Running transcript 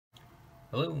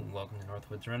Hello and welcome to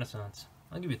Northwoods Renaissance.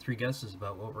 I'll give you 3 guesses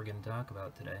about what we're going to talk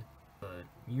about today, but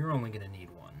you're only going to need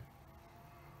one.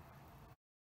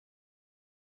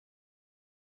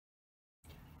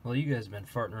 While you guys have been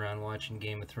farting around watching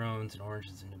Game of Thrones and Orange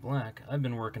is the New Black, I've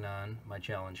been working on my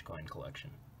challenge coin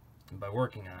collection. And by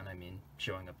working on, I mean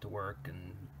showing up to work,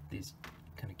 and these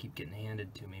kind of keep getting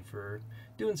handed to me for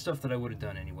doing stuff that I would have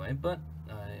done anyway, but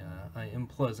I am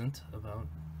pleasant about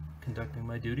conducting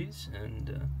my duties,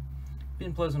 and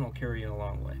being pleasant will carry you a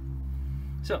long way.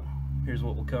 So, here's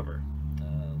what we'll cover.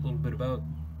 A little bit about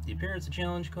the appearance of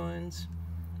challenge coins,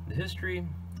 the history,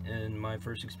 and my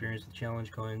first experience with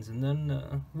challenge coins, and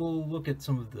then we'll look at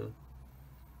some of the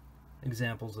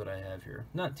examples that I have here.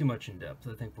 Not too much in depth.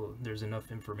 I think there's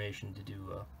enough information to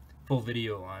do a full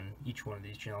video on each one of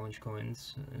these challenge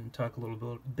coins and talk a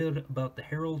little bit about the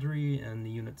heraldry and the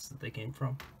units that they came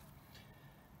from.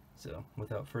 So,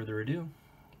 without further ado,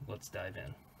 let's dive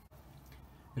in.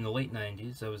 In the late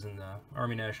 90s, I was in the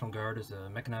Army National Guard as a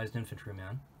mechanized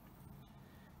infantryman,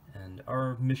 and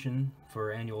our mission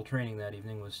for annual training that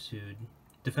evening was to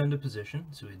defend a position,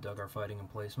 so we dug our fighting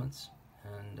emplacements,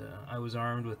 and I was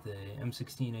armed with a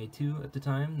M16A2 at the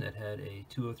time that had a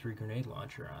 203 grenade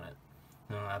launcher on it.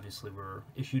 Now, obviously, we were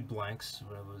issued blanks.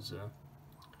 It was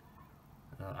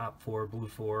Op 4, Blue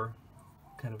 4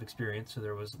 kind of experience, so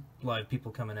there was live people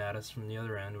coming at us from the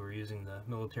other end who were using the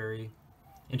military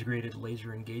Integrated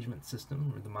Laser Engagement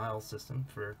System, or the MILES system,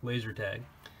 for laser tag.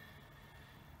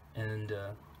 And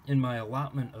in my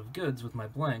allotment of goods with my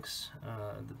blanks,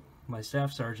 my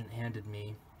staff sergeant handed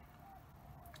me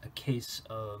a case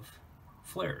of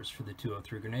flares for the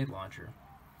 203 grenade launcher.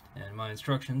 And my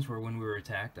instructions were, when we were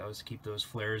attacked, I was to keep those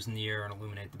flares in the air and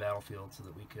illuminate the battlefield so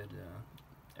that we could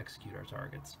execute our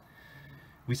targets.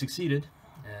 We succeeded,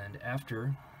 and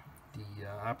after the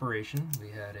operation,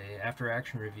 we had a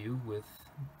after-action review with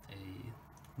a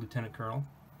lieutenant colonel,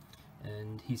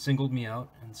 and he singled me out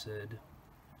and said,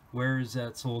 "Where is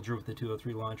that soldier with the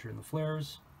 203 launcher and the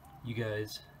flares? You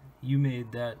guys, you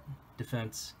made that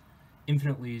defense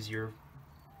infinitely easier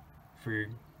for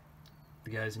the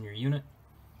guys in your unit.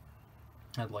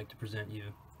 I'd like to present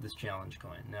you this challenge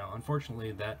coin." Now,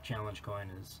 unfortunately, that challenge coin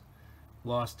is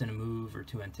lost in a move or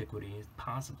to antiquity,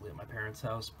 possibly at my parents'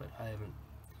 house, but I haven't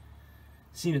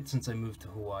seen it since I moved to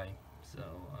Hawaii, so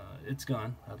it's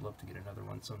gone. I'd love to get another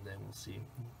one someday. We'll see.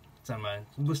 It's on my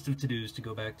list of to-dos to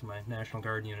go back to my National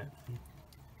Guard unit and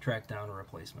track down a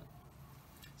replacement.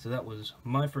 So that was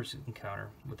my first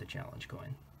encounter with the challenge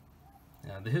coin.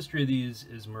 The history of these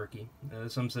is murky.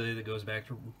 Some say that goes back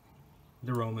to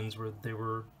the Romans, where they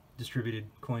were distributed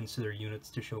coins to their units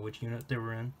to show which unit they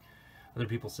were in. Other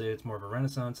people say it's more of a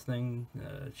Renaissance thing,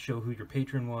 show who your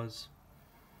patron was.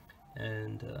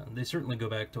 And they certainly go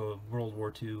back to World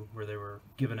War II, where they were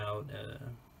given out,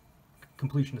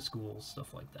 completion of schools,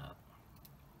 stuff like that.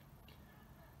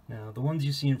 Now, the ones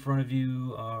you see in front of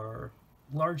you are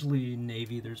largely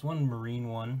Navy. There's one Marine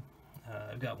one.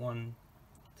 I've got one,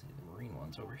 let's see, the Marine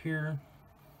one's over here.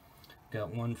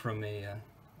 Got one from a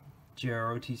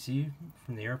JROTC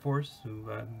from the Air Force,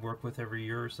 who I work with every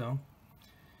year or so.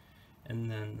 And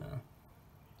then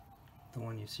the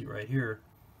one you see right here,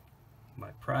 my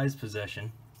prized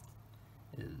possession,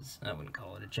 is, I wouldn't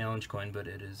call it a challenge coin, but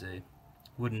it is a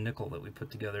wooden nickel that we put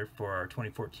together for our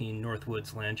 2014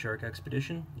 Northwoods Land Shark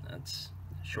expedition. That's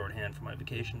shorthand for my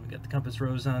vacation. We got the compass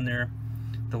rose on there,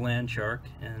 the land shark,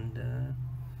 and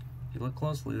if you look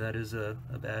closely, that is a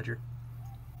badger.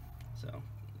 So,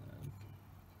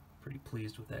 pretty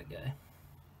pleased with that guy.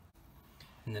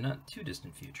 In the not too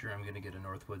distant future, I'm going to get a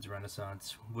Northwoods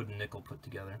Renaissance wooden nickel put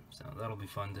together, so that'll be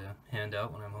fun to hand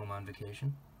out when I'm home on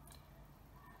vacation.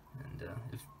 And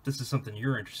if this is something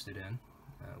you're interested in,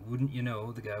 wouldn't you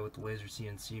know, the guy with the Laser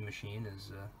C&C machine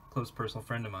is a close personal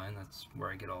friend of mine. That's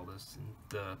where I get all this. And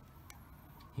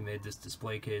he made this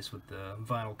display case with the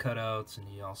vinyl cutouts, and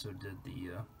he also did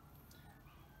the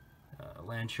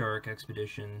Land Shark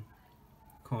expedition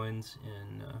coins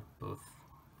in both,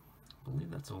 I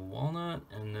believe that's a walnut,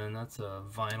 and then that's a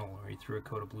vinyl where he threw a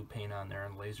coat of blue paint on there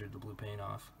and lasered the blue paint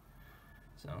off.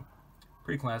 So,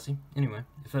 pretty classy. Anyway,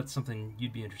 if that's something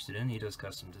you'd be interested in, he does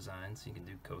custom designs. He can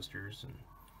do coasters and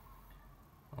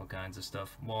all kinds of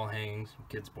stuff. Wall hangings,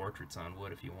 kids' portraits on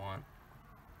wood if you want.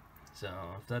 So,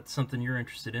 if that's something you're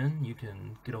interested in, you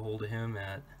can get a hold of him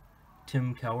at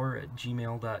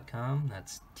timkauer@gmail.com.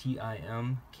 That's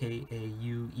TIMKAUER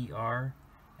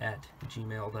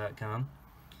 @gmail.com.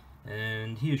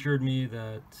 And he assured me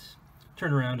that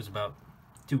turnaround is about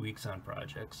 2 weeks on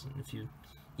projects, and if you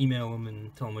email him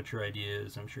and tell him what your idea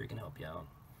is, I'm sure he can help you out.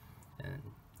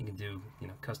 And you can do,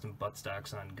 custom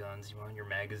buttstocks on guns. You want your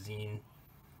magazine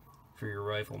for your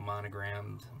rifle,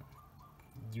 monogrammed,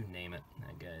 you name it.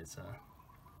 That guy's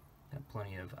got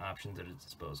plenty of options at his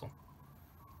disposal.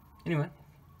 Anyway,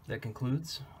 that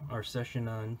concludes our session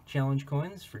on challenge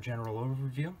coins for general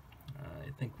overview. I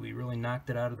think we really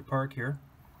knocked it out of the park here,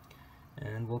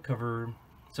 and we'll cover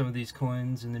some of these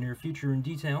coins in the near future in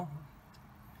detail.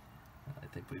 I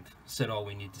think we've said all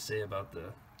we need to say about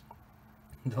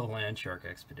the land shark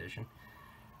expedition,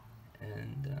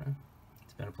 and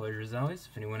it's been a pleasure as always.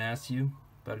 If anyone asks you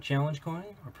about a challenge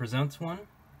coin or presents one,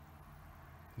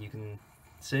 you can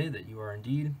say that you are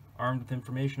indeed armed with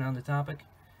information on the topic,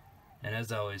 and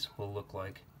as always will look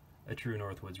like a true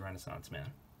Northwoods Renaissance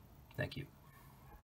man. Thank you.